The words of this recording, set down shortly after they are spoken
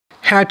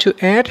how to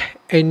add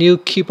a new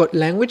keyboard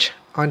language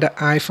on the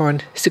iPhone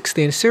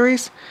 16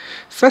 series.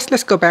 First,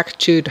 let's go back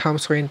to the home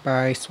screen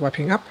by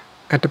swiping up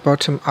at the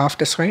bottom of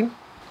the screen.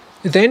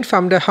 Then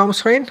from the home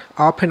screen,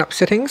 open up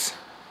Settings.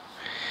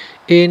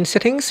 In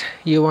Settings,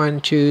 you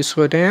want to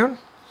scroll down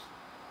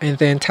and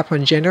then tap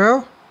on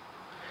General.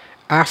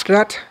 After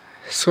that,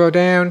 scroll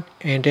down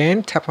and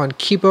then tap on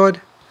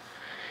Keyboard.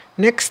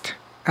 Next,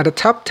 at the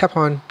top, tap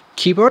on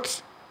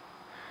Keyboards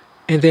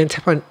and then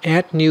tap on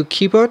Add New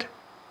Keyboard.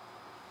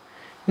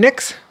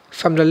 Next,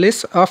 from the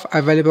list of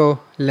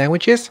available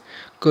languages,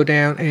 go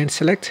down and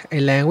select a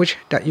language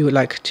that you would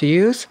like to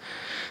use.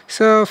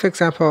 So for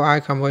example,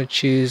 I'm going to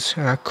choose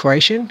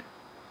Croatian.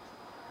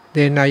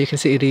 Then now you can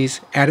see it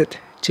is added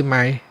to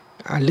my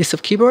list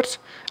of keyboards.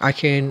 I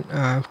can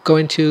go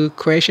into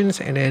Croatians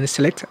and then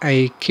select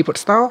a keyboard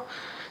style.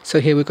 So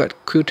here we've got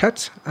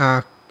QWERTZ,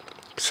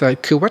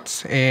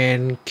 QWERTZ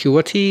and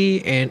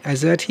QWERTY and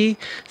AZERTY.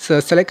 So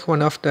select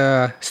one of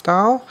the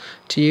style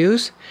to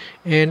use,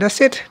 and that's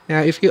it.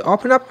 Now if you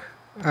open up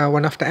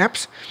one of the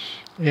apps,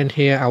 and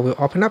here I will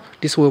open up,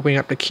 this will bring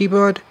up the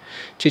keyboard.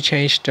 To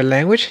change the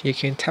language, you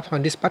can tap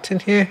on this button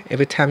here.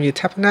 Every time you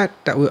tap on that,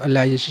 that will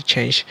allow you to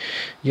change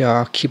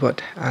your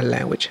keyboard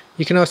language.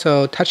 You can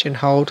also touch and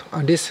hold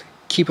on this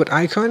keyboard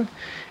icon,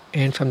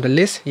 and from the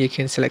list you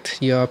can select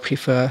your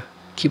preferred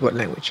keyboard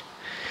language.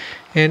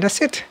 And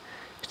that's it.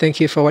 Thank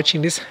you for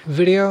watching this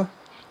video.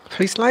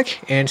 Please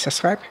like and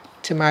subscribe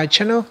to my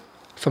channel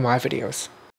for more videos.